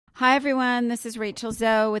Hi, everyone. This is Rachel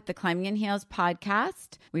Zoe with the Climbing in Heels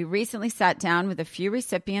podcast. We recently sat down with a few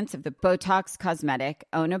recipients of the Botox Cosmetic,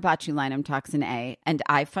 Onabotulinum Toxin A, and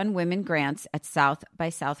iFund Women grants at South by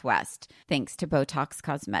Southwest, thanks to Botox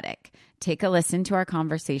Cosmetic. Take a listen to our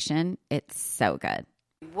conversation. It's so good.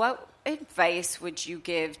 What advice would you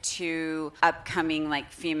give to upcoming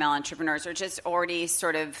female entrepreneurs or just already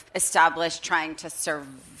sort of established trying to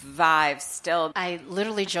survive still? I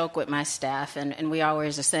literally joke with my staff and we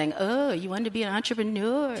always are saying, oh, you want to be an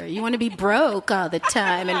entrepreneur? You want to be broke all the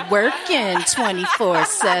time and working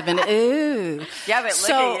 24/7. Ooh. Yeah, but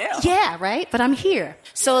look at you. Yeah, right? But I'm here.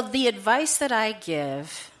 So the advice that I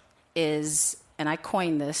give is, and I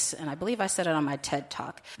coined this, and I believe I said it on my TED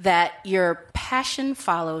Talk, that your passion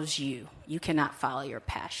follows you. You cannot follow your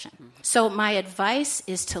passion. Mm-hmm. So my advice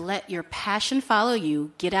is to let your passion follow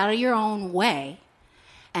you, get out of your own way,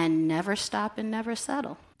 and never stop and never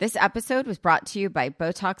settle. This episode was brought to you by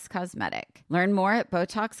Botox Cosmetic. Learn more at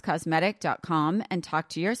BotoxCosmetic.com and talk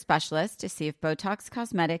to your specialist to see if Botox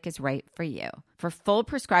Cosmetic is right for you. For full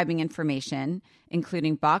prescribing information,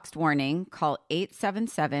 including boxed warning, call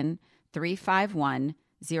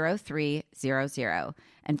 877-351-0300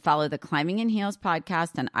 and follow the Climbing in Heels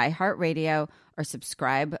podcast on iHeartRadio or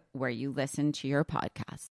subscribe where you listen to your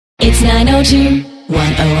podcast. It's 902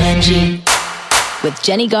 1OMG with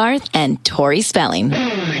Jenny Garth and Tori Spelling.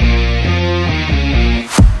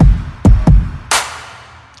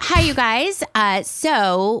 Hi, you guys.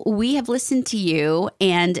 So we have listened to you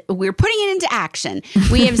and we're putting it into action.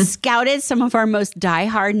 We have scouted some of our most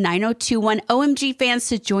diehard 9021 OMG fans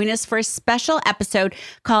to join us for a special episode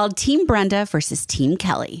called Team Brenda versus Team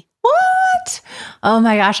Kelly. What? Oh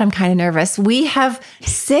my gosh, I'm kind of nervous. We have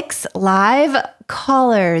 6 live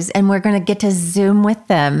callers and we're going to get to Zoom with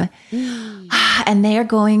them. And they are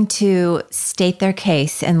going to state their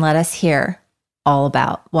case and let us hear all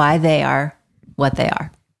about why they are what they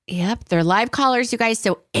are. Yep, they're live callers, you guys,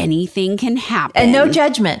 so anything can happen. And no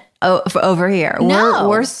judgment over here. No.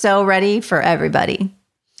 We're so ready for everybody.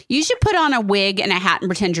 You should put on a wig and a hat and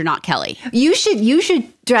pretend you're not Kelly. You should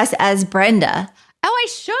dress as Brenda. Oh, I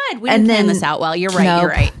should. We didn't plan this out well. You're right. Nope.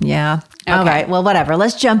 You're right. Yeah. Okay. All right. Well, whatever.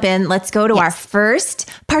 Let's jump in. Let's go to our first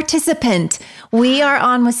participant. We are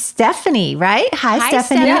on with Stephanie, right? Hi,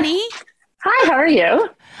 Stephanie. Stephanie. Hi, how are you?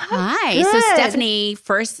 Hi. Good. So Stephanie,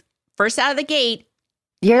 first out of the gate.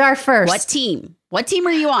 You're our first. What team? What team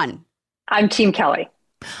are you on? I'm Team Kelly.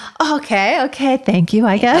 Okay. Thank you,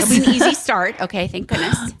 I guess. That'll be an easy start. Okay. Thank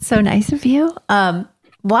goodness. So nice of you.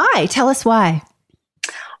 Why? Tell us why.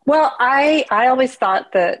 Well, I always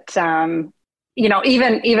thought that,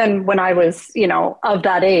 even when I was, of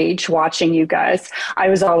that age watching you guys, I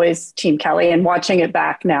was always Team Kelly, and watching it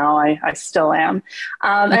back now, I still am.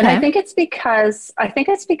 And I think it's because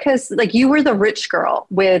you were the rich girl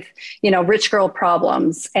with, rich girl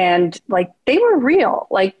problems, and they were real,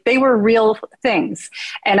 they were real things.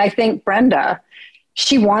 And I think Brenda,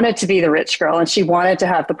 she wanted to be the rich girl and she wanted to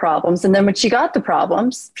have the problems. And then when she got the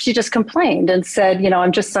problems, she just complained and said,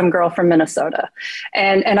 I'm just some girl from Minnesota.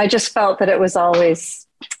 And I just felt that it was always,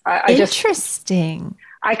 interesting.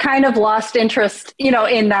 I kind of lost interest,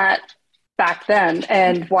 in that back then,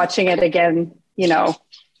 and watching it again,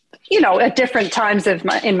 at different times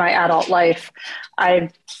in my adult life,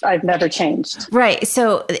 I've never changed. Right.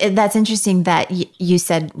 So that's interesting that you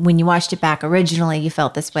said when you watched it back originally, you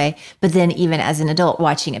felt this way, but then even as an adult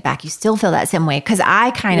watching it back, you still feel that same way. Because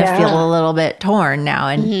I kind of feel a little bit torn now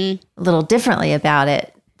and a little differently about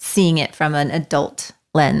it, seeing it from an adult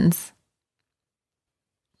lens.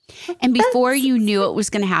 And before you knew it was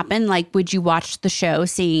going to happen, would you watch the show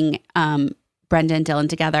seeing Brenda and Dylan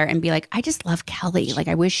together and be like, I just love Kelly.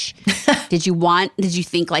 I wish, did you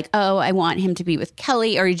think oh, I want him to be with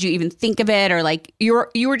Kelly? Or did you even think of it? Or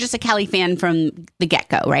you were just a Kelly fan from the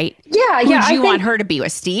get-go, right? Yeah. Who did you want her to be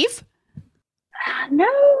with, Steve? No,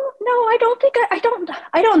 I don't think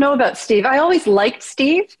I don't know about Steve. I always liked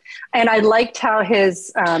Steve, and I liked how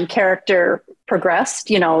his character progressed,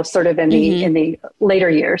 sort of in the later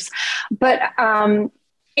years. But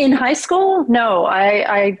in high school, no,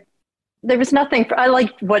 I there was nothing. I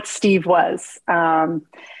liked what Steve was, but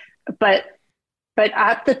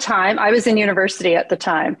at the time, I was in university at the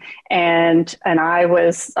time, and I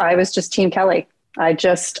was just Team Kelly. I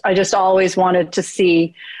just always wanted to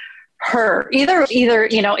see her either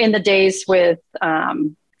in the days with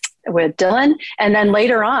Dylan, and then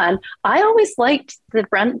later on, I always liked the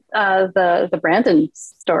Brandon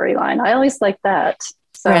storyline. I always liked that.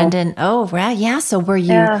 So, Brandon. Oh, right. Yeah. So were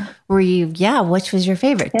you, which was your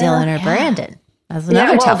favorite, Dylan or Brandon? That's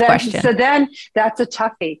another tough question. So then that's a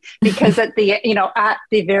toughie, because at the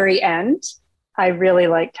very end, I really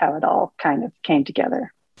liked how it all kind of came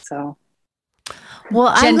together. So.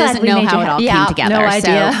 Well, Jen I'm glad doesn't we know made how you it all yeah, came together. No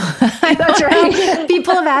idea. That's right.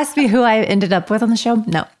 People have asked me who I ended up with on the show.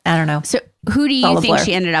 No, I don't know. So who do all you a think blur.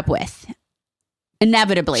 she ended up with?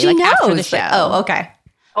 Inevitably, She like knows. after the show. Oh, okay.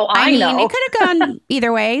 Oh, I mean, know. it could have gone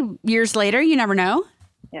either way. Years later, you never know.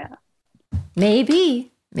 Yeah.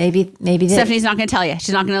 Maybe that Stephanie's not going to tell you.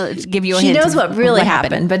 She's not going to give you a she hint. knows of what really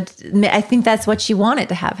happened. happened, but I think that's what she wanted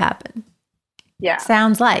to have happen. Yeah.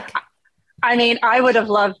 Sounds like. I mean, I would have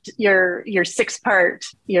loved your 6-part,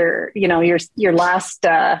 your last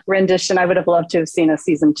rendition. I would have loved to have seen a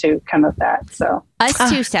season 2 come of that. So Us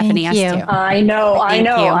too, Stephanie. Us thank you. too. I know. Thank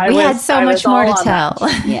you. We had so much more to tell.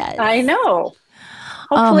 Yes. I know.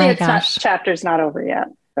 Oh Hopefully, my it's not, gosh. chapter's not over yet.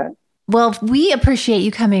 But Well, we appreciate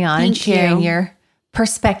you coming on and Thank sharing you. your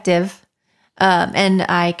perspective. And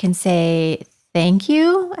I can say thank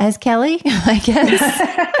you as Kelly, I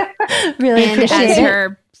guess. Really And appreciate as it.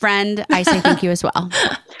 her friend, I say thank you as well.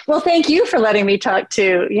 well, thank you for letting me talk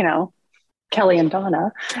to Kelly and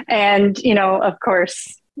Donna, and of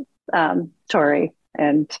course, Tori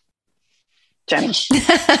and Jenny.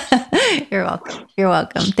 You're welcome. You're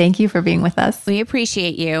welcome. Thank you for being with us. We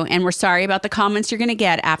appreciate you. And we're sorry about the comments you're going to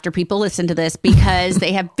get after people listen to this because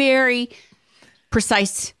they have very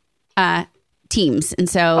precise teams. And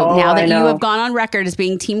so Oh, now I that you know. have gone on record as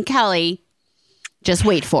being Team Kelly, just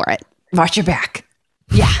wait for it. Watch your back.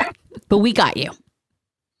 Yeah. But we got you.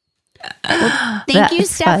 Well, thank you,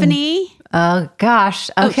 That's fun. Stephanie. Oh gosh.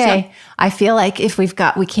 Okay. so- I feel like if we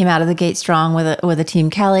came out of the gate strong with a Team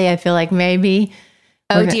Kelly, I feel like maybe.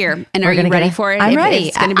 Oh, we're go- dear. And we're are you gonna ready get a- for it? I'm If ready.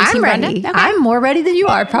 It's going to be I'm Team ready. Brenda? Okay. I'm more ready than you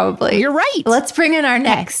are, probably. You're right. Let's bring in our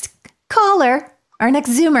next caller, our next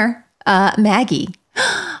Zoomer, Maggie.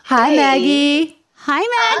 Hi, Maggie. Hi,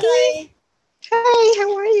 Maggie. Hi,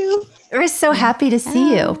 how are you? We're so happy to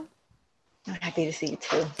see you. I'm happy to see you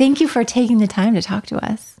too. Of Thank you for taking the time to talk to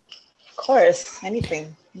us. course,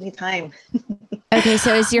 anything, anytime. Okay,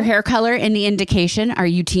 so is your hair color any indication? Are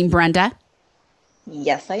you Team Brenda?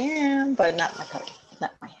 Yes, I am, but not my color,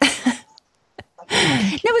 not my hair.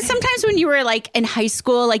 No, but sometimes when you were like in high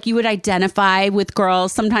school, like you would identify with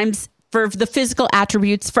girls sometimes for the physical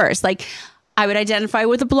attributes first. Like I would identify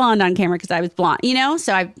with a blonde on camera because I was blonde,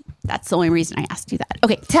 So that's the only reason I asked you that.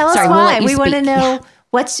 Okay, Tell us sorry, we'll why. let you We want to speak. know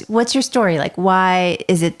Yeah. what's your story? Like, why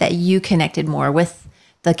is it that you connected more with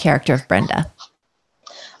the character of Brenda?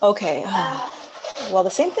 Okay, well, the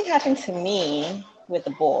same thing happened to me with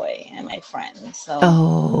the boy and my friend. So,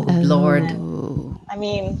 Oh, Lord. I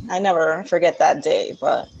mean, I never forget that day,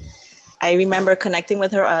 but I remember connecting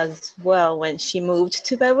with her as well when she moved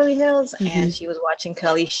to Beverly Hills and she was watching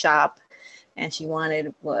Kelly shop and she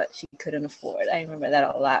wanted what she couldn't afford. I remember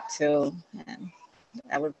that a lot too. And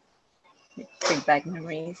I would bring back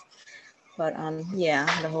memories. But yeah,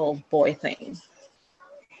 the whole boy thing.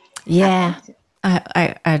 Yeah.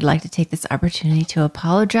 I'd like to take this opportunity to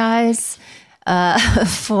apologize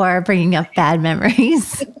for bringing up bad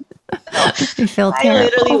memories. We feel I terrible.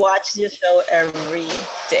 literally watch your show every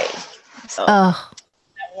day. So Oh,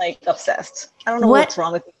 I'm like obsessed. I don't know What- what's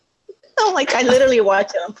wrong with me. I'm like, I literally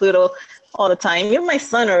watch it on Pluto all the time. Even my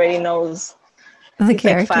son already knows. the He's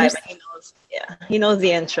like 5 characters. and he knows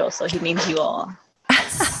the intro, so he names you all.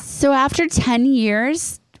 So after 10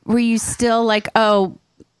 years, were you still like, oh,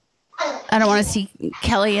 I don't want to see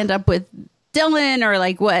Kelly end up with Dylan or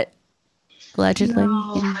like what? Allegedly.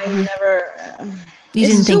 I never. You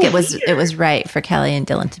It's didn't think so it was right for Kelly and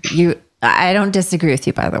Dylan to be you. I don't disagree with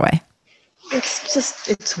you, by the way.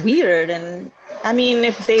 It's weird, and I mean,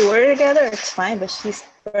 if they were together, it's fine. But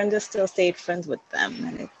Brenda still stayed friends with them,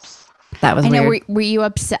 and it's. That was I know. weird. Were you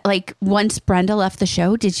upset? Like once Brenda left the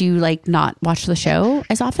show, did you like not watch the show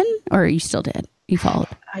as often, or you still did? You followed.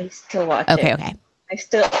 I still watch Okay, it. okay.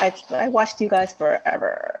 I watched you guys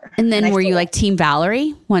forever. And then I were you still like Team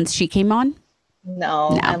Valerie once she came on? No,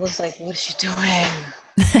 No. I was like, what is she doing?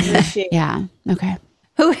 What is she? Yeah. Okay.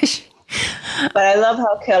 Who is she? But I love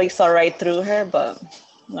how Kelly saw right through her, but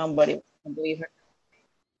nobody can believe her.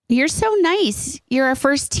 You're so nice. You're our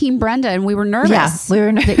first Team Brenda, and we were nervous. Yeah, we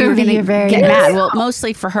were that you were going to you're very get nice. mad. Well,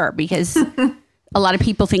 mostly for her because a lot of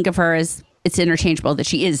people think of her as it's interchangeable that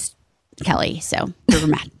she is Kelly. So we were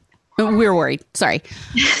mad. We were worried. Sorry.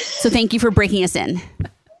 So thank you for breaking us in.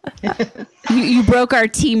 You broke our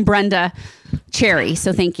Team Brenda cherry.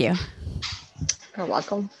 So thank you. You're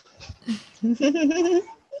welcome.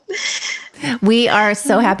 We are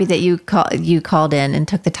so happy that you called in and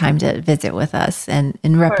took the time to visit with us and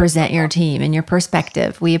represent your team and your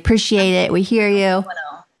perspective. We appreciate it. We hear you.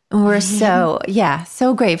 And we're so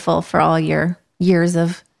grateful for all your years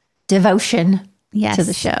of devotion Yes. to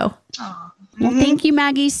the show. Well, thank you,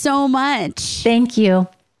 Maggie, so much. Thank you.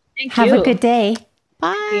 Have a good day.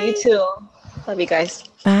 Bye. You too. Love you guys.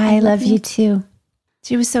 Bye. Love you too.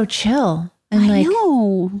 She was so chill. And I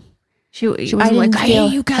know. She wasn't like, I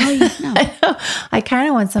hate you, Kelly. No. I kind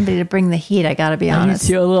of want somebody to bring the heat. I got to be honest.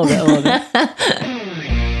 A little bit.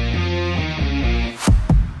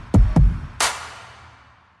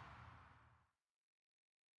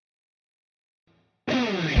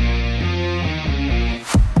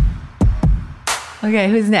 Okay,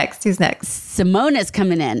 who's next? Simona's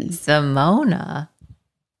coming in. Simona.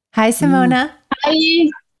 Hi, Simona. Hi.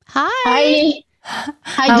 Hi.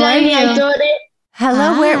 Hi, Jenny. Hi, Tori.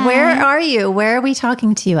 Hello. Hi. Where are you? Where are we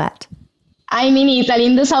talking to you at? I'm in Italy,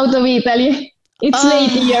 in the south of Italy. It's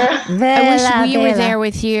late here. I wish we were there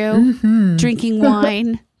with you, drinking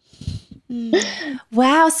wine.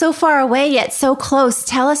 Wow, so far away yet so close.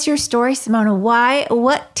 Tell us your story, Simona.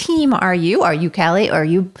 What team are you? Are you Kelly or are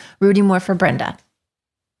you rooting more for Brenda?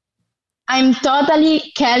 I'm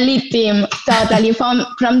totally Kelly team, totally from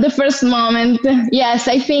the first moment. Yes,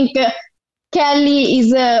 I think Kelly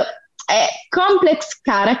is a complex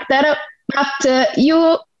character, but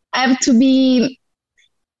you have to be.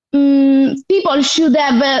 People should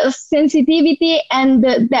have sensitivity and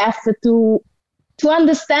depth to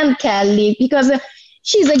understand Kelly, because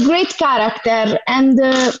she's a great character, and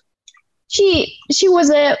she was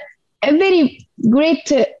a very great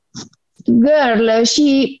girl.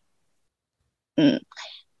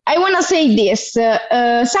 I want to say this.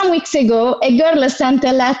 Some weeks ago, a girl sent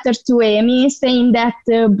a letter to Amy saying that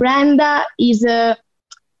Brenda is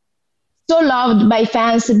so loved by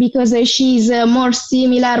fans because she's more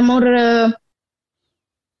similar, more a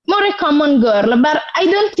common girl. But I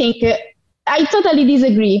don't think, I totally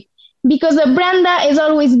disagree, because Brenda has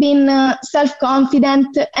always been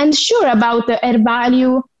self-confident and sure about her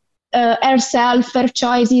value, herself, her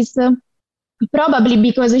choices. Probably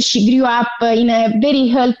because she grew up in a very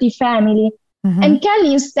healthy family. Mm-hmm. And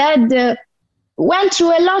Kelly instead went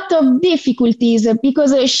through a lot of difficulties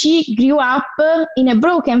because she grew up in a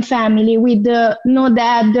broken family with no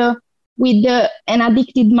dad, with an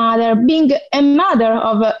addicted mother, being a mother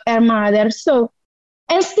of her mother. So,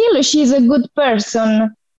 and still she's a good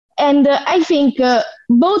person. And I think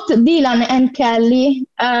both Dylan and Kelly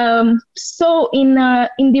saw in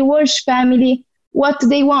the Walsh family what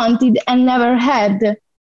they wanted and never had.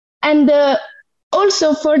 And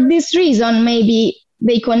also for this reason, maybe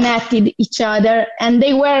they connected each other and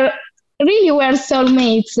they really were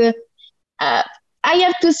soulmates. I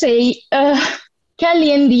have to say,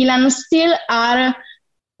 Kelly and Dylan still are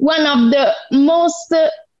one of the most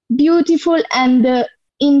beautiful and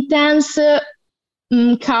intense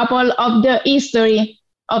couple of the history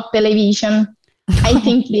of television. I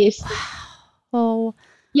think this. Oh,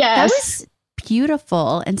 yes. That was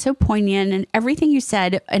beautiful and so poignant, and everything you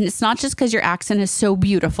said, and it's not just because your accent is so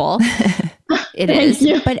beautiful. It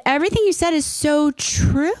is, but everything you said is so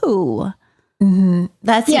true. Mm-hmm.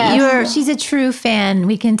 That's she's a true fan.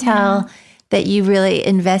 We can tell that you really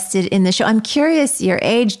invested in the show. I'm curious your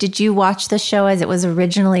age. Did you watch the show as it was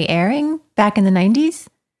originally airing back in the 90s?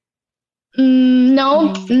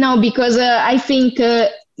 No, because I think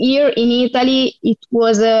here in Italy it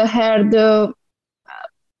was heard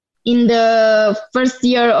in the first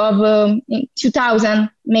year of 2000,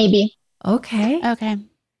 maybe. Okay.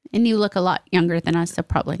 And you look a lot younger than us, so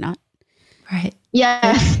probably not. Right.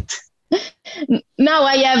 Yes. Now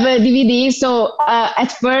I have a DVD, so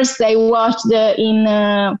at first I watched in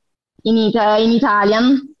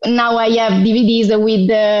Italian. Now I have DVDs with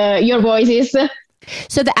your voices.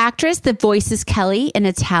 So the actress that voices Kelly in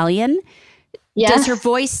Italian, does her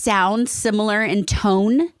voice sound similar in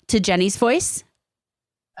tone to Jenny's voice?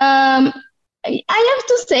 I have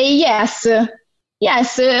to say yes.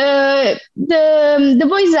 Yes, the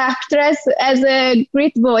voice actress has a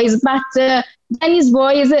great voice, but Jenny's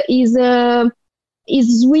voice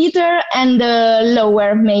is sweeter and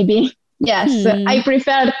lower, maybe. Yes, I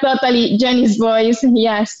prefer totally Jenny's voice.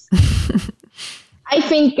 Yes, I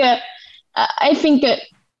think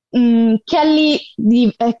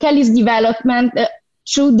Kelly's development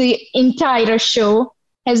through the entire show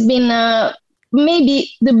has been maybe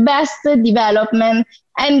the best development.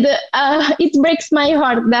 And it breaks my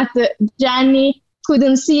heart that Jenny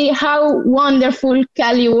couldn't see how wonderful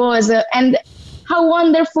Kelly was and how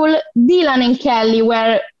wonderful Dylan and Kelly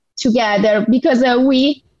were together, because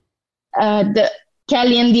we, the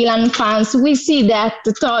Kelly and Dylan fans, we see that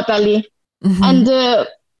totally. Mm-hmm. And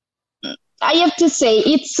I have to say,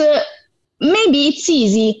 it's maybe it's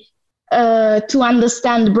easy to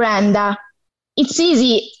understand Brenda. It's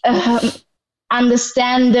easy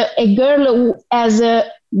understand a girl who has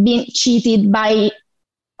been cheated by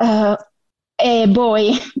a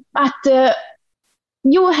boy, but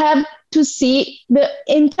you have to see the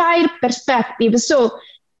entire perspective. So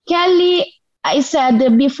Kelly, I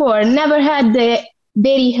said before, never had a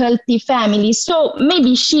very healthy family. So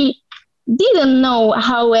maybe she didn't know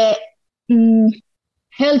how a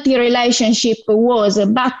healthy relationship was,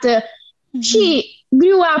 but she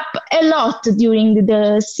grew up a lot during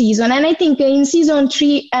the season. And I think in season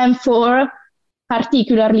 3 and 4,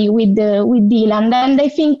 particularly with Dylan, and I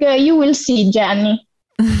think you will see, Jenny.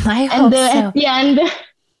 I hope so. At the end,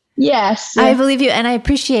 yes, I believe you, and I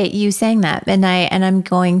appreciate you saying that. And I'm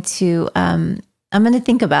going to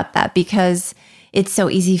think about that, because it's so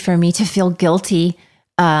easy for me to feel guilty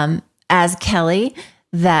as Kelly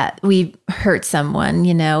that we hurt someone,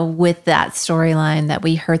 with that storyline, that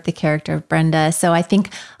we hurt the character of Brenda. So I think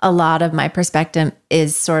a lot of my perspective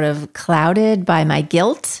is sort of clouded by my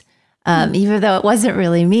guilt. Even though it wasn't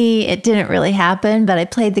really me, it didn't really happen, but I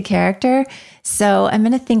played the character. So I'm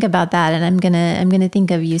going to think about that, and I'm going to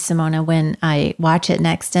think of you, Simona, when I watch it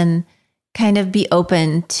next, and kind of be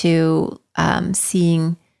open to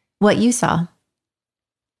seeing what you saw.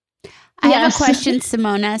 I have a question,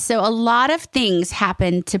 Simona. So a lot of things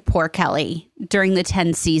happened to poor Kelly during the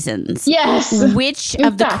 10 seasons. Yes. Which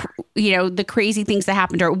of the crazy things that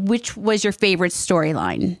happened to her, which was your favorite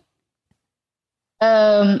storyline?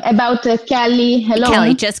 About Kelly. Hello.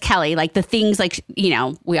 Kelly, just Kelly. Like the things like,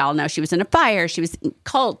 we all know she was in a fire. She was in a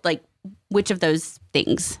cult. Like which of those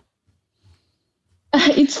things?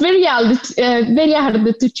 It's very hard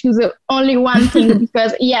to choose only one thing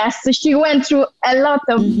because, yes, she went through a lot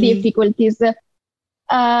of difficulties. Maybe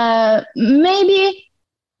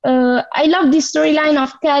I love the storyline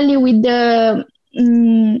of Kelly with the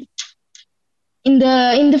in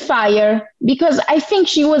the fire, because I think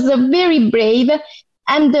she was very brave,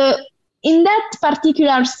 and in that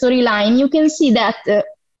particular storyline, you can see that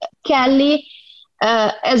Kelly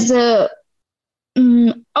has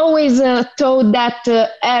always thought that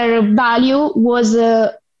her value was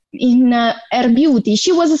in her beauty.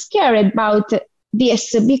 She was scared about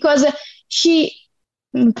this because she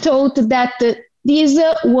thought that this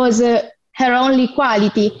was her only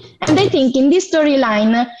quality. And I think in this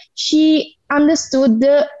storyline, she understood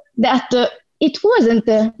that it wasn't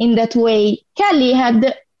in that way. Kelly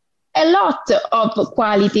had a lot of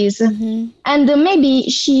qualities, and maybe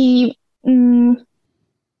she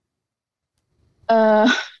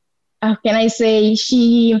how can I say,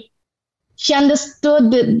 she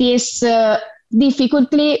understood this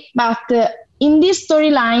difficulty, but in this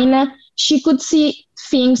storyline, she could see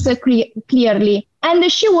things clearly.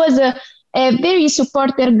 And she was a very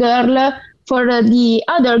supportive girl for the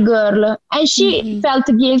other girl. And she felt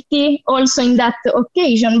guilty also in that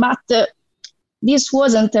occasion, but this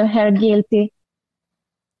wasn't her guilty.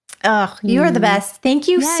 Oh, you are the best. Thank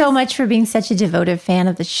you so much for being such a devoted fan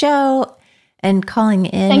of the show and calling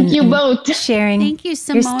in. Thank you both. Sharing Thank you,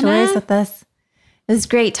 your stories with us. It was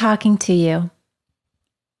great talking to you.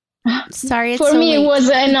 Sorry, it's for so me late. It was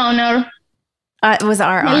an honor. It was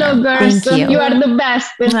our honor. Hello, girls. Thank you. You are the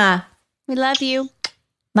best. We love you.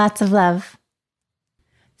 Lots of love.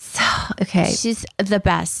 So, okay. She's the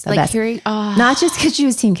best. The best. Not just because she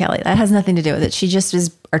was Team Kelly. That has nothing to do with it. She just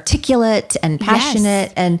was articulate and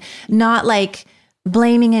passionate and not like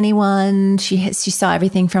blaming anyone. She saw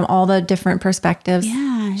everything from all the different perspectives.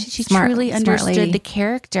 Yeah, she truly understood the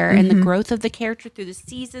character and the growth of the character through the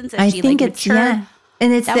seasons. As I she think like it's matured.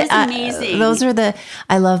 And it's that was amazing. Those are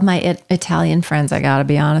I love my Italian friends. I gotta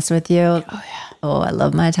be honest with you. Oh yeah. Oh, I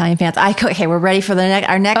love my Italian fans. Okay, we're ready for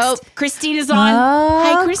our next. Oh, Christina's on.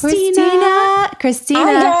 Hi, Christina. Christina.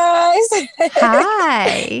 Hi, guys.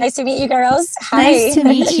 Hi. Nice to meet you, girls. Hi. Nice to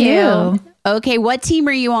meet you. Okay, what team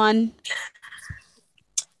are you on?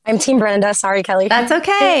 I'm Team Brenda. Sorry, Kelly. That's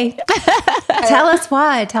okay. Tell us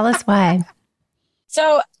why.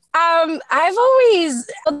 So, I've always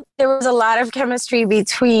there was a lot of chemistry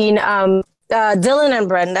between Dylan and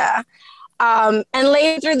Brenda, and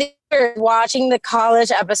later through the year, watching the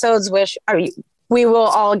college episodes, which we will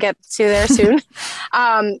all get to there soon.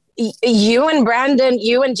 You and Brandon,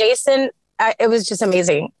 you and Jason, it was just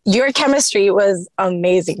amazing. Your chemistry was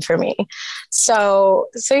amazing for me. So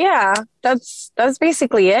yeah, that's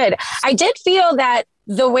basically it. I did feel that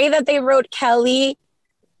the way that they wrote Kelly,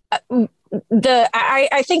 I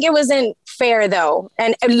think it wasn't fair though.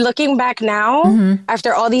 And looking back now,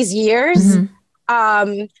 after all these years,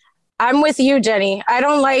 I'm with you, Jenny. I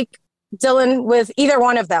don't like Dylan with either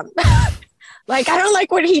one of them. Like, I don't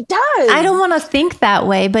like what he does. I don't want to think that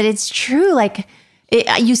way, but it's true. Like,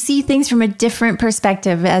 you see things from a different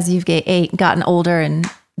perspective as you've gotten older and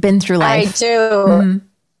been through life. I do.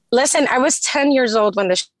 Listen, I was 10 years old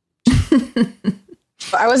when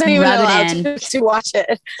I wasn't even allowed to watch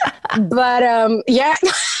it. But yeah.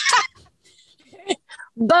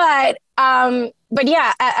 But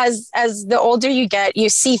yeah, as the older you get, you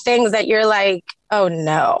see things that you're like, oh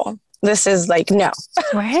no, this is like, no.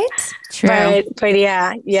 Right? True. But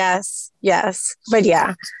yeah, yes. But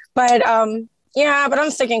yeah. But yeah, but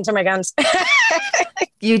I'm sticking to my guns.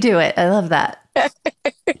 You do it. I love that.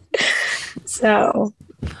 So,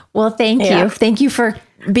 well, thank you. Thank you for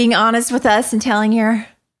being honest with us and telling your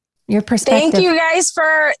perspective. Thank you guys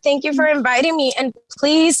for inviting me. And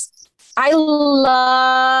please, I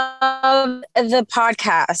love the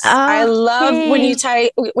podcast. I love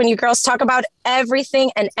when you girls talk about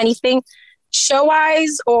everything and anything,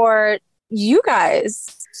 show-wise or you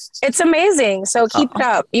guys. It's amazing. So keep it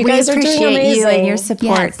up. You guys are doing amazing. You and your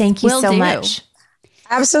support. Yes, thank you so much.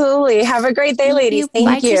 Absolutely. Have a great day, ladies.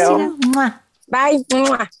 Thank you. Bye.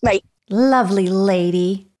 Bye. Lovely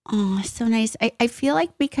lady. Oh, so nice. I feel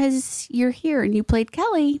like because you're here and you played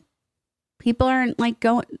Kelly, people aren't like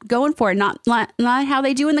going for it. Not how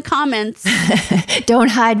they do in the comments.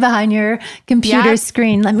 Don't hide behind your computer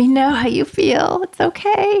screen. Let me know how you feel. It's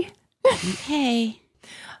okay. Okay.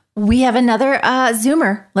 We have another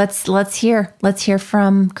Zoomer. Let's hear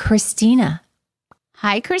from Christina.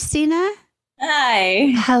 Hi, Christina.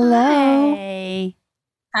 Hi. Hello. Hey.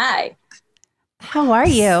 Hi. How are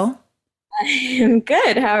you? I'm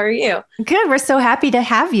good. How are you? Good. We're so happy to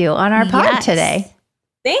have you on our pod today.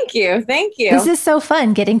 Thank you. This is so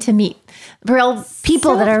fun getting to meet real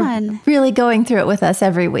people that are really going through it with us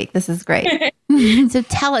every week. This is great. So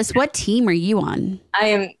tell us, what team are you on? I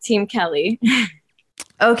am Team Kelly.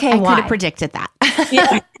 Okay, I could have predicted that.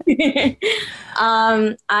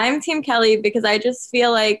 I'm Team Kelly because I just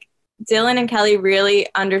feel like Dylan and Kelly really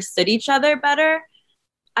understood each other better.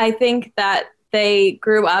 I think that they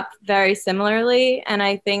grew up very similarly, and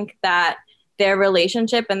I think that their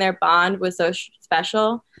relationship and their bond was so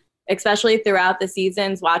special, especially throughout the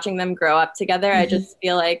seasons, watching them grow up together. Mm-hmm. I just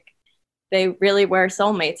feel like they really were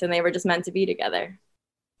soulmates and they were just meant to be together.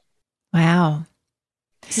 Wow.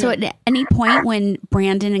 So at any point when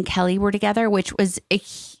Brandon and Kelly were together, which was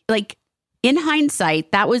like in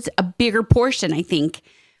hindsight, that was a bigger portion, I think,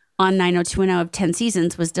 on 90210 of 10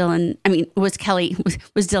 seasons was Dylan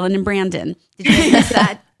and Brandon. Did you miss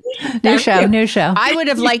that? New show. I would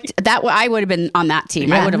have liked that. I would have been on that team.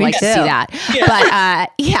 Yeah, I would have liked to see that.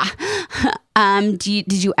 Yeah. But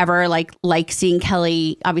did you ever like seeing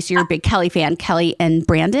Kelly? Obviously, you're a big Kelly fan. Kelly and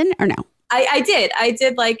Brandon, or no? I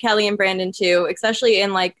did like Kelly and Brandon too, especially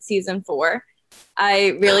in like season 4.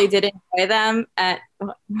 I really did enjoy them.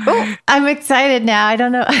 I'm excited now. I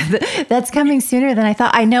don't know. That's coming sooner than I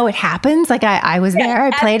thought. I know it happens. Like I was there.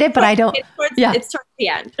 I played it, but I don't. It's towards the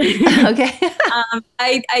end. Okay.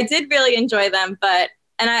 I did really enjoy them,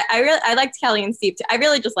 and I liked Kelly and Steve too. I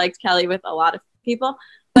really just liked Kelly with a lot of people,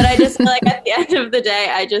 but I just feel like at the end of the day,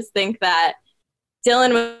 I just think that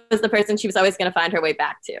Dylan was the person she was always going to find her way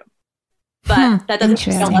back to. But that doesn't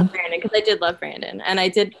mean I don't love Brandon, because I did love Brandon and I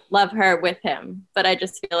did love her with him. But I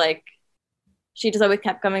just feel like she just always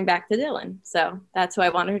kept coming back to Dylan. So that's who I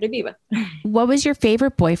wanted her to be with. What was your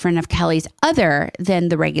favorite boyfriend of Kelly's other than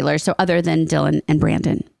the regular? So other than Dylan and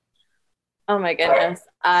Brandon? Oh my goodness.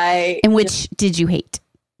 And which did you hate?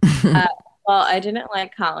 Well, I didn't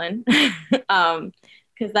like Colin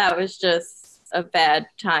because that was just a bad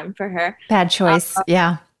time for her. Bad choice.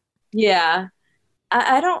 Yeah. Yeah.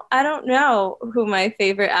 I don't know who my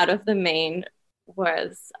favorite out of the main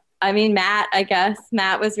was. I mean, Matt, I guess.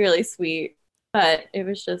 Matt was really sweet, but it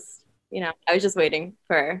was just, I was just waiting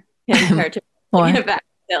for her to get back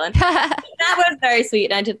to Dylan. Matt was very sweet,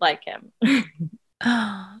 and I did like him.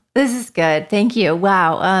 This is good. Thank you.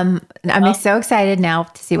 Wow. I'm so excited now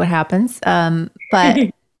to see what happens.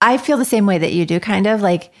 But I feel the same way that you do, kind of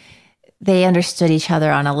like they understood each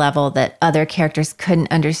other on a level that other characters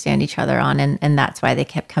couldn't understand each other on. And that's why they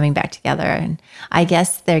kept coming back together. And I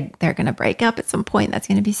guess they're going to break up at some point. That's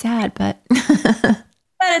going to be sad, but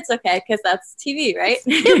it's okay, because that's TV, right?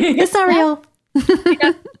 It's not real.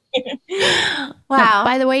 Wow. No,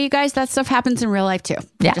 by the way, you guys, that stuff happens in real life too.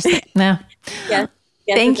 Yeah. No.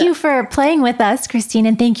 Yes. Thank you for playing with us, Christine.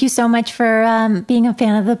 And thank you so much for being a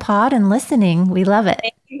fan of the pod and listening. We love it.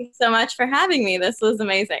 Thank you so much for having me. This was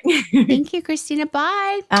amazing. Thank you, Christina.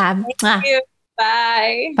 Bye. Thank you.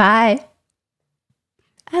 Bye. Bye.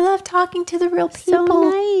 I love talking to the real people. So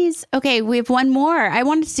nice. Okay, we have one more. I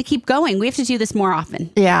wanted to keep going. We have to do this more often.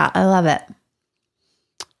 Yeah, I love it.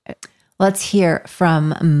 Let's hear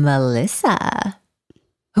from Melissa.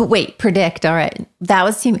 Wait, predict. All right. That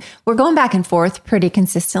was team. We're going back and forth pretty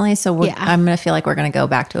consistently. So I'm going to feel like we're going to go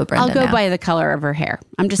back to a Brenda. I'll go now. by the color of her hair.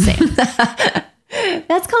 I'm just saying.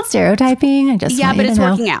 That's called stereotyping. I just yeah, want but you it's to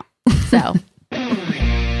know. working out. So.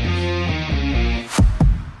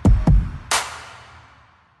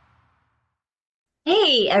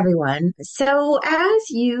 Hey, everyone. So as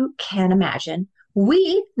you can imagine,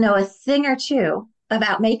 we know a thing or two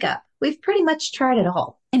about makeup. We've pretty much tried it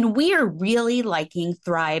all. And we are really liking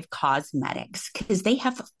Thrive Cosmetics because they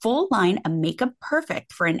have a full line of makeup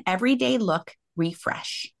perfect for an everyday look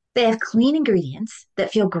refresh. They have clean ingredients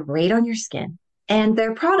that feel great on your skin, and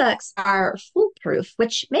their products are foolproof,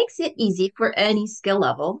 which makes it easy for any skill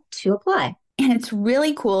level to apply. And it's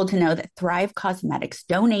really cool to know that Thrive Cosmetics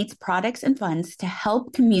donates products and funds to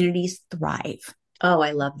help communities thrive. Oh,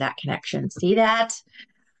 I love that connection. See that?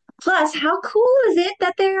 Plus, how cool is it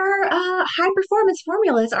that their high-performance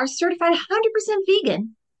formulas are certified 100%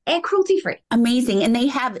 vegan and cruelty-free? Amazing. And they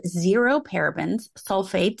have 0 parabens,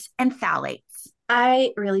 sulfates, and phthalates.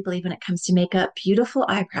 I really believe when it comes to makeup, beautiful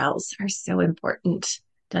eyebrows are so important.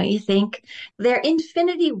 Don't you think? Their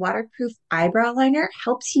Infinity Waterproof Eyebrow Liner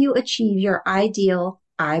helps you achieve your ideal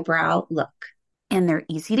eyebrow look. And their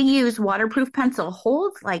easy-to-use waterproof pencil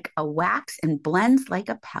holds like a wax and blends like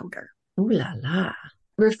a powder. Ooh la la.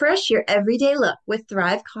 Refresh your everyday look with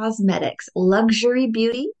Thrive Cosmetics, luxury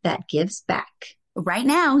beauty that gives back. Right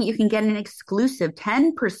now, you can get an exclusive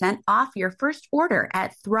 10% off your first order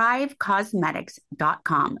at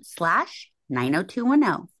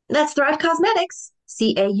thrivecosmetics.com/90210. That's Thrive Cosmetics,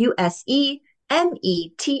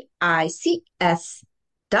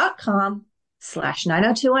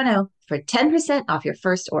 CAUSEMETICS.com/90210 for 10% off your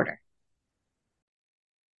first order.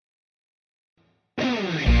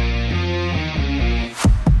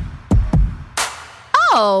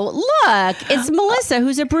 Oh, look, it's Melissa,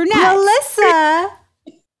 who's a brunette. Melissa!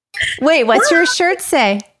 Wait, what's your shirt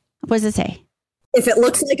say? What does it say? If it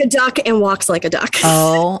looks like a duck and walks like a duck.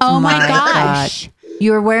 Oh my gosh.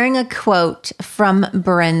 You're wearing a quote from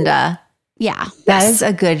Brenda. Yeah. That is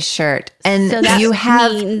a good shirt. And So that you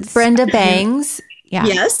have means- Brenda Bangs. Yeah.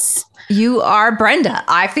 Yes. You are Brenda.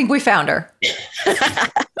 I think we found her.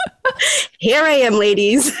 Here I am,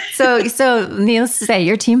 ladies. So needless to say,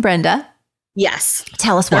 you're Team Brenda. Yes.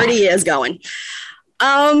 Tell us why. 30 years going.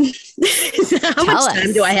 How much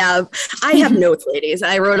time do I have? I have notes, ladies.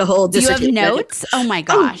 I wrote a whole Do you have dissertation. notes? Oh my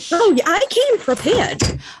gosh. Oh, yeah, I came prepared.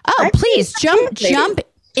 Oh, please jump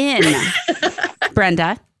in,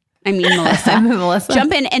 Brenda. I mean, Melissa. I'm Melissa.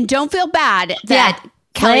 Jump in and don't feel bad that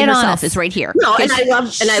Kelly lay it on herself us. is right here. No, and I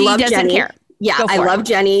love she doesn't Jenny. care. Yeah, Go I for it. love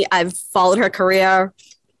Jenny. I've followed her career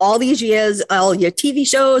all these years, all your TV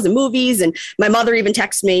shows and movies. And my mother even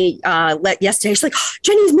texted me yesterday. She's like, oh,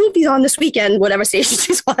 Jenny's movie's on this weekend, whatever station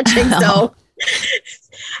she's watching. So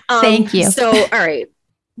Thank you. So, all right.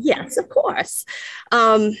 Yes, of course.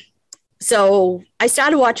 So I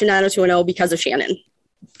started watching 90210 because of Shannon,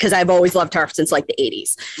 because I've always loved her since like the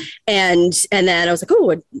 80s. And then I was like,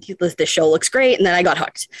 oh, this show looks great. And then I got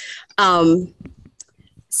hooked.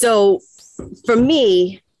 So for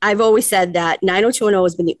me, I've always said that 90210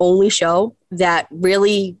 has been the only show that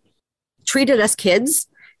really treated us kids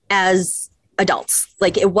as adults.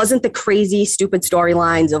 Like, it wasn't the crazy, stupid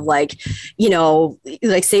storylines of like,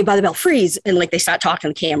 like Saved by the Bell, freeze, and like they start talking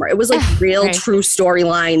to the camera. It was like real, right. true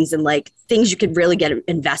storylines and like things you could really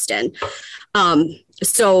invest in.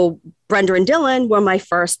 So Brenda and Dylan were my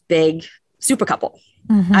first big super couple.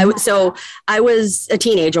 Mm-hmm. I was a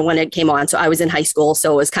teenager when it came on, so I was in high school,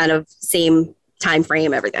 so it was kind of same time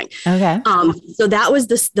frame, everything. Okay. So that was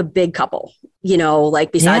the big couple,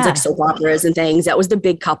 like besides like soap operas and things, that was the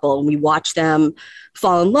big couple. And we watched them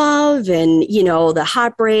fall in love and, the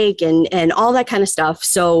heartbreak and all that kind of stuff.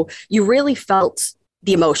 So you really felt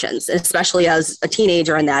the emotions, especially as a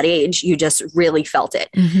teenager in that age, you just really felt it.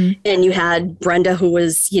 Mm-hmm. And you had Brenda, who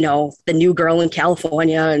was, the new girl in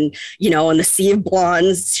California and, in the sea of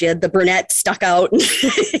blondes, she had the brunette stuck out, and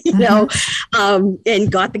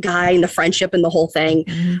got the guy and the friendship and the whole thing.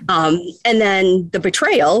 Mm-hmm. And then the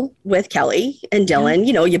betrayal with Kelly and Dylan,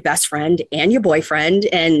 your best friend and your boyfriend.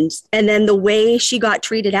 And then the way she got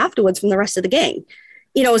treated afterwards from the rest of the gang.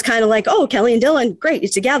 It was kind of like, oh, Kelly and Dylan, great,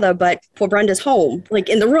 it's together, but poor Brenda's home, like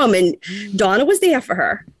in the room, and Donna was there for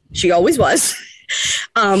her. She always was.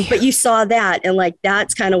 But you saw that, and like,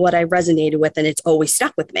 that's kind of what I resonated with, and it's always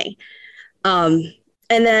stuck with me. And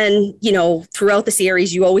then, throughout the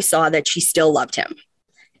series, you always saw that she still loved him.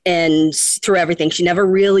 And through everything, she never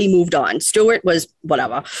really moved on. Stuart was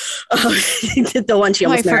whatever. The one she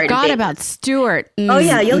almost married. I forgot about Stuart. Oh,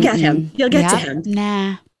 yeah, you'll get him. You'll get to him.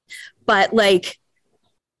 Nah. But like,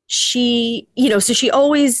 she, so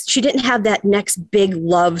she didn't have that next big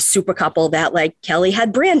love super couple that like Kelly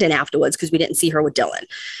had Brandon afterwards, because we didn't see her with Dylan.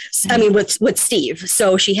 I mean, with Steve.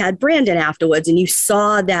 So she had Brandon afterwards, and you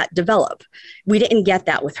saw that develop. We didn't get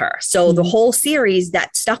that with her. So the whole series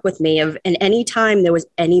that stuck with me and any time there was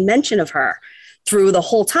any mention of her through the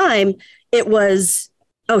whole time, it was,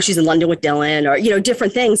 oh, she's in London with Dylan, or,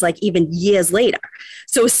 different things like even years later.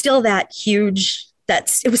 So it was still that huge,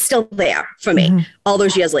 it was still there for me all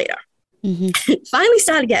those years later. Finally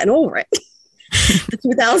started getting over it. The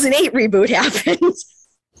 2008 reboot happened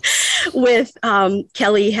with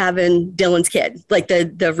Kelly having Dylan's kid, like the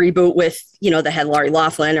reboot with, that had Lori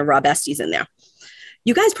Loughlin and Rob Estes in there.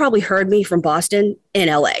 You guys probably heard me from Boston in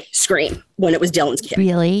LA scream when it was Dylan's kid.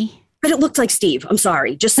 Really? But it looked like Steve. I'm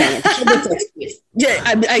sorry. Just saying. It looked like Steve.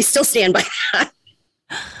 Yeah, I still stand by that.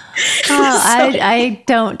 I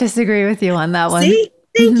don't disagree with you on that one. See?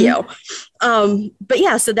 Thank you. But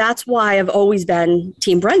yeah, so that's why I've always been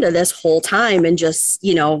Team Brenda this whole time, and just,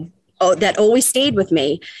 that always stayed with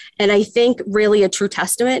me. And I think really a true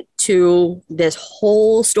testament to this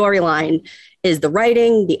whole storyline is the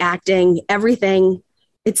writing, the acting, everything.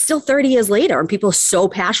 It's still 30 years later, and people are so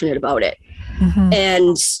passionate about it.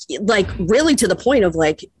 And like really to the point of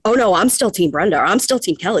like, oh no, I'm still Team Brenda. I'm still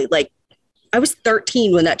Team Kelly. Like, I was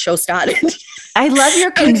 13 when that show started. I love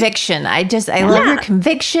your conviction. I love your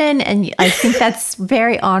conviction. And I think that's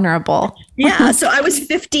very honorable. Yeah. So I was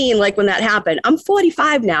 15, like when that happened. I'm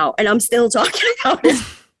 45 now, and I'm still talking about it.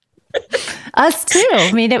 Us too.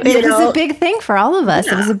 I mean, it was a big thing for all of us.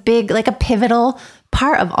 Yeah. It was a big, like a pivotal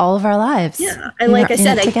part of all of our lives. Yeah. And like I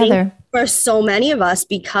said, I think for so many of us,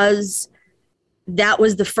 because that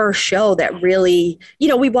was the first show that really,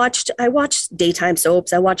 I watched daytime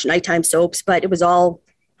soaps, I watched nighttime soaps, but it was all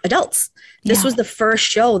adults. This was the first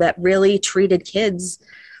show that really treated kids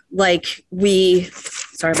like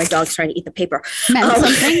sorry, my dog's trying to eat the paper.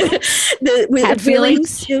 Had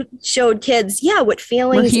feelings? Showed kids, what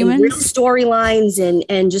feelings and real storylines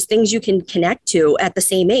and just things you can connect to at the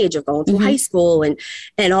same age of going through high school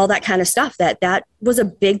and all that kind of stuff. That was a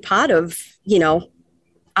big part of,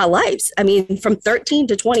 our lives. I mean, from 13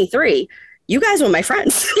 to 23, you guys were my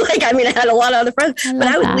friends. I had a lot of other friends, but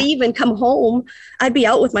I would leave and come home. I'd be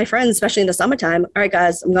out with my friends, especially in the summertime. All right,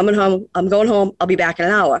 guys, I'm coming home. I'm going home. I'll be back in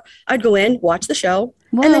an hour. I'd go in, watch the show,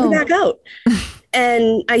 and then go back out.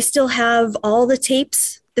 And I still have all the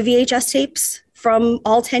tapes, the VHS tapes from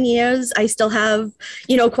all 10 years. I still have,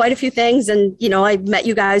 quite a few things. And, I've met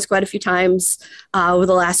you guys quite a few times over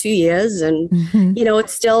the last few years. And,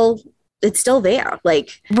 it's still there.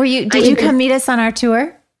 Like, did you come meet us on our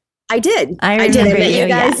tour? I did. I met you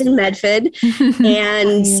guys in Medford.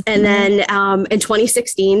 and then in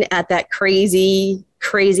 2016 at that crazy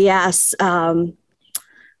ass, the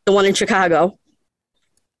one in Chicago.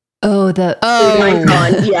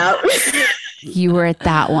 Yeah. You were at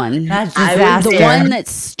that one. That's the one that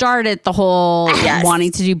started the whole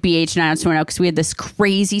wanting to do BH 90210, because we had this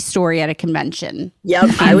crazy story at a convention.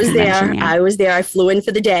 Yep, I was there. Yeah. I was there. I flew in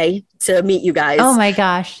for the day to meet you guys. Oh my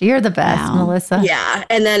gosh, you're the best, Melissa. Yeah,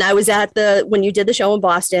 and then I was at when you did the show in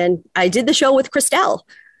Boston. I did the show with Christelle.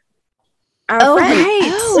 Our friend.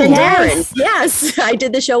 Right. And Darren. Yes. I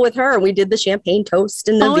did the show with her. We did the champagne toast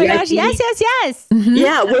and the VIP. My gosh, yes.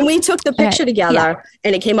 Yeah. When we took the picture together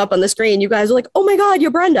and it came up on the screen, you guys were like, oh my God,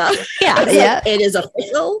 you're Brenda. Yeah. Like, it is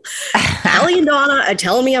official. Ellie and Donna are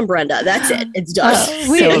telling me I'm Brenda. That's it. It's done.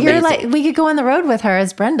 We could go on the road with her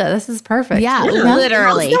as Brenda. This is perfect. Yeah.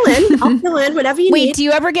 Literally. I'll fill in whatever you need. Wait, do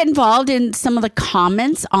you ever get involved in some of the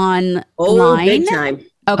comments online? Oh, big time.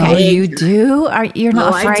 Okay. Oh, you do? You're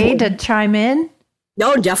not afraid to chime in?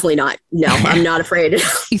 No, definitely not. No, I'm not afraid.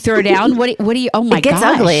 You throw down? What do you, oh my God. It gets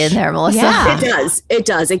ugly in there, Melissa. Yeah. It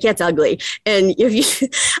does. It gets ugly. And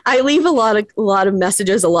I leave a lot of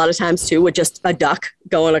messages a lot of times too, with just a duck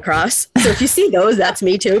going across. So if you see those, that's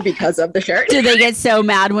me too, because of the shirt. Do they get so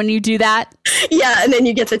mad when you do that? Yeah. And then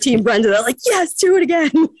you get the Team Brenda. They're like, yes, do it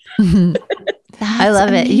again. I love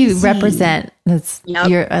amazing. It. You represent.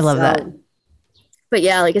 I love that. But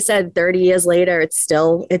yeah, like I said, 30 years later, it's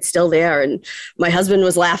still there. And my husband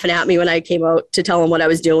was laughing at me when I came out to tell him what I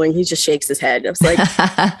was doing. He just shakes his head. I was like,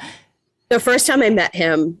 the first time I met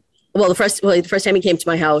him, the first time he came to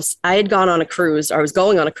my house, I had gone on a cruise, or I was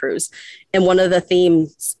going on a cruise. And one of the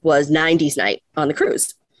themes was 90s night on the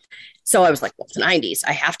cruise. So I was like, well, it's the 90s.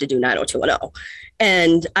 I have to do 90210.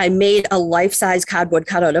 And I made a life-size cardboard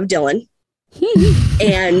cutout of Dylan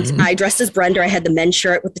And I dressed as Brenda. I had the men's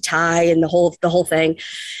shirt with the tie and the whole thing.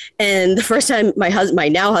 And the first time my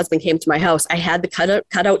now husband came to my house, I had the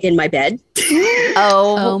cutout in my bed.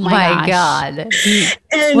 Oh my God.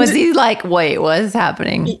 And was he like, wait, what is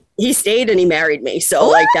happening? He stayed and he married me. So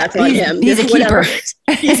like, that's on him. He's a keeper.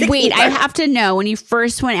 Wait, I have to know, when you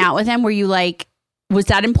first went out with him, were you like, was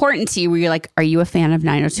that important to you? Were you like, are you a fan of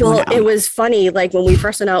 90210? Well, it was funny. Like when we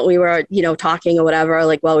first went out, we were, talking or whatever,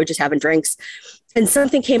 like, well, we're just having drinks. And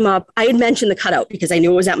something came up. I had mentioned the cutout because I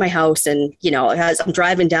knew it was at my house. And, as I'm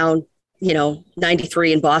driving down,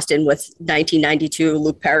 93 in Boston with 1992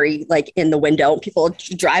 Luke Perry, like in the window, and people are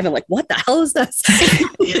driving like, what the hell is this?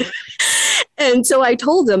 And so I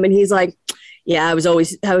told him, and he's like, yeah, I was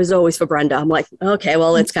always for Brenda. I'm like, okay,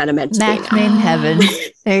 well, it's kind of meant to be. Match made in heaven.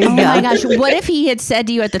 There you go. Oh my gosh. What if he had said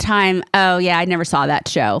to you at the time, oh yeah, I never saw that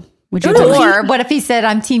show? Would you Or what if he said,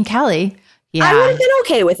 I'm Team Kelly? Yeah. I would have been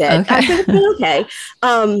okay with it. Okay. I would have been okay.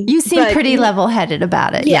 You seem pretty level-headed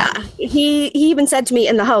about it. Yeah. He even said to me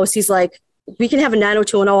in the house, he's like, we can have a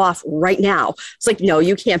 90210 off right now. It's like, no,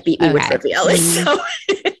 you can't beat me with trivia. So,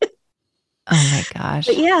 oh my gosh.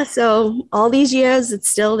 But yeah, so all these years, it's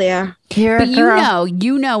still there. You're a girl.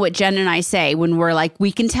 You know what Jen and I say when we're like,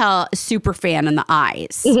 we can tell a super fan in the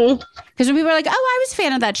eyes. Because when people are like, oh, I was a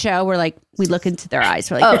fan of that show, we're like, we look into their eyes.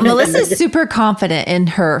 We're like, Melissa's super confident in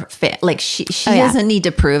her like she doesn't need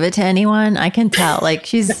to prove it to anyone. I can tell. Like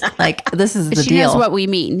she's like, this is the deal. She knows what we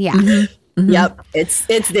mean. Yeah. Yep.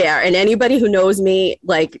 It's there. And anybody who knows me,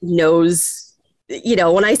 like knows,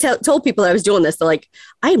 when I told people I was doing this, they're like,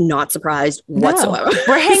 I am not surprised whatsoever.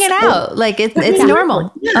 We're hanging out. Like it's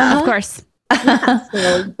normal. Of course.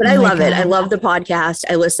 But I love it. I love the podcast.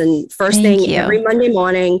 I listen first thing every Monday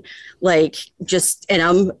morning, like and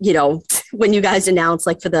I'm, when you guys announced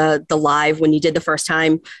like for the live, when you did the first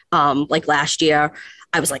time, like last year,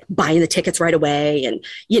 I was like buying the tickets right away. And,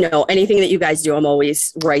 anything that you guys do, I'm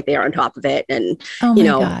always right there on top of it. And,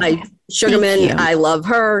 Sugarman, I love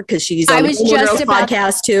her because she's on the Girls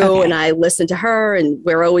podcast too. Okay. And I listen to her, and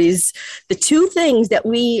we're always, the two things that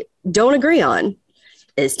we don't agree on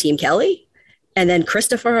is Team Kelly and then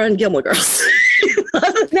Christopher and Gilmore Girls.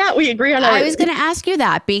 Other than that, we agree on everything. I was going to ask you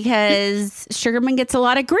that because Sugarman gets a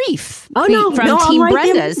lot of grief from Team Team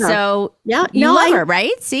Brenda. So you love her,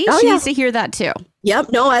 right? See, she needs to hear that too.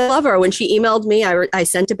 Yep. No, I love her. When she emailed me, I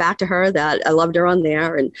sent it back to her that I loved her on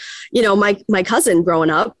there. And, my cousin growing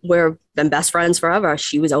up, we've been best friends forever.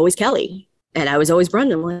 She was always Kelly. And I was always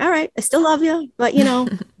Brenda. I'm like, all right, I still love you. But,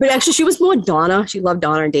 but actually she was more Donna. She loved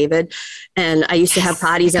Donna and David. And I used to have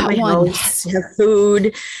parties at my house, have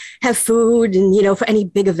food. And, for any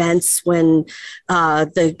big events when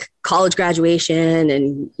the college graduation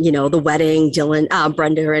and, the wedding,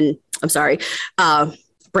 Brenda and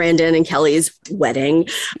Brandon and Kelly's wedding.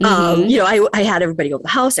 I had everybody over the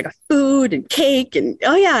house. I got food and cake and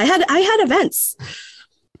I had events.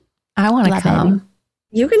 I want to come.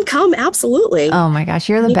 You can come. Absolutely. Oh my gosh.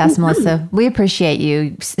 You're the best, Melissa. We appreciate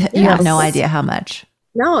you. You have no idea how much.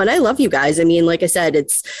 No, and I love you guys. I mean, like I said,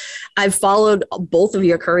 I've followed both of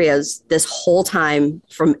your careers this whole time,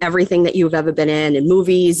 from everything that you've ever been in and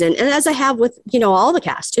movies, and as I have with, all the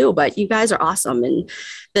cast too, but you guys are awesome. And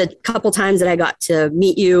the couple times that I got to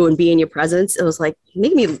meet you and be in your presence, it was like,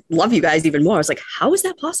 made me love you guys even more. I was like, how is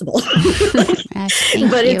that possible?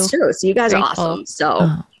 But it's true. So you guys are awesome. So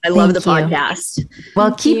I love the podcast.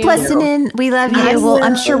 Well, keep listening. We love you.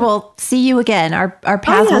 I'm sure we'll see you again. Our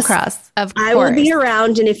paths will cross. Of course. I will be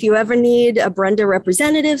around. And if you ever need a Brenda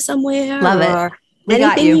representative somewhere, love it. We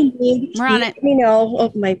got you. Need, we're on it. Let me know.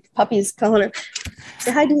 Oh, my puppy's calling her.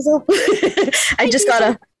 Say hi, Diesel. I just got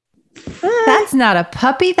a. That's not a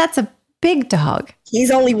puppy. That's a big dog. He's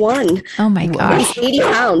only one. Oh my gosh. He's 80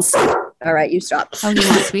 pounds. All right, you stop. Oh, you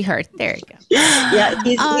must be hurt. There you go. Yeah,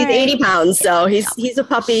 he's 80 pounds, so he's a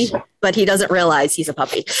puppy, but he doesn't realize he's a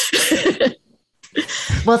puppy.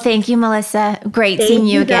 Well, thank you, Melissa. Great seeing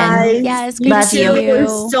you again. Guys. Yes, love you. It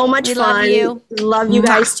was so much fun. Love you. Love you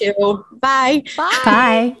guys too. Bye.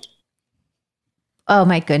 Bye. Oh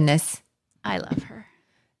my goodness. I love her.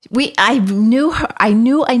 I knew her. I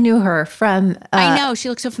knew her from. I know, she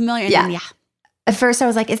looks so familiar. And then, At first, I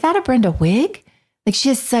was like, "Is that a Brenda wig?" Like she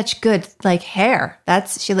has such good hair. And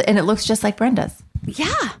it looks just like Brenda's.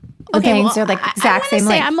 Yeah. Okay, so exact same.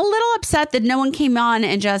 I'm a little upset that no one came on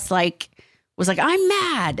and just was like, I'm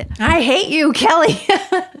mad. I hate you, Kelly.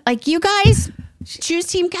 You guys choose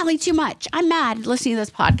Team Kelly too much. I'm mad listening to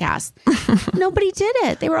this podcast. Nobody did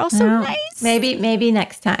it. They were all so nice. Maybe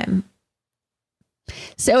next time.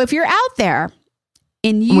 So if you're out there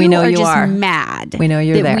and you are mad, we know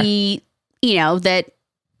you're that there. that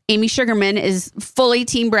Amy Sugarman is fully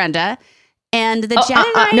Team Brenda, And the Jen and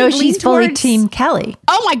I no, lean she's fully towards- Team Kelly.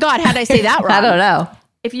 Oh my God, how did I say that wrong? I don't know.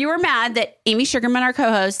 If you were mad that Amy Sugarman, our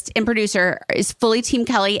co-host and producer, is fully Team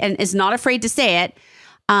Kelly and is not afraid to say it,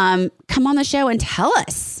 come on the show and tell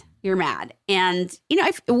us you're mad. And, you know,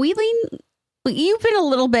 if we lean, you've been a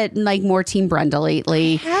little bit like more Team Brenda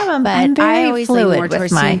lately. I'm but very I always fluid lean more with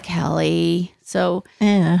towards my- Team Kelly. So,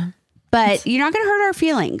 Yeah. but you're not going to hurt our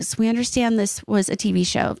feelings. We understand this was a TV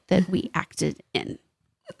show that we acted in.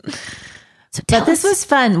 So But this was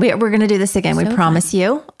fun. We're going to do this again. We So promise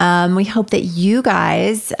you. We hope that you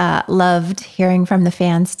guys loved hearing from the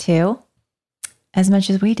fans too, as much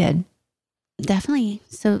as we did. Definitely.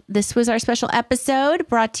 So this was our special episode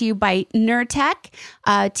brought to you by Nurtec,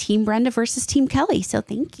 Team Brenda versus Team Kelly. So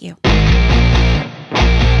thank you.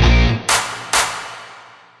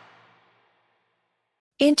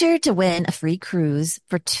 Enter to win a free cruise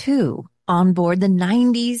for two on board the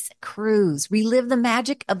 90s cruise. Relive the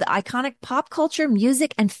magic of the iconic pop culture,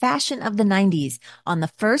 music, and fashion of the 90s on the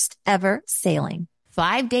first ever sailing.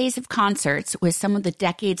 5 days of concerts with some of the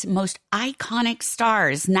decade's most iconic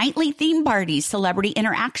stars, nightly theme parties, celebrity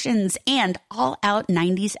interactions, and all-out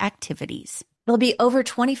 90s activities. There'll be over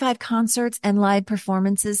 25 concerts and live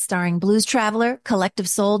performances starring Blues Traveler, Collective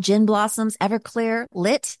Soul, Gin Blossoms, Everclear,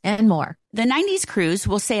 Lit, and more. The 90s cruise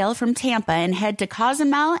will sail from Tampa and head to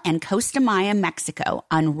Cozumel and Costa Maya, Mexico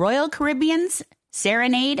on Royal Caribbean's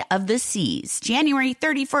Serenade of the Seas, January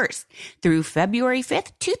 31st through February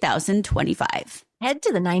 5th, 2025. Head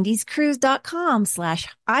to the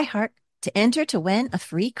 90scruise.com/iHeart to enter to win a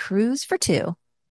free cruise for two.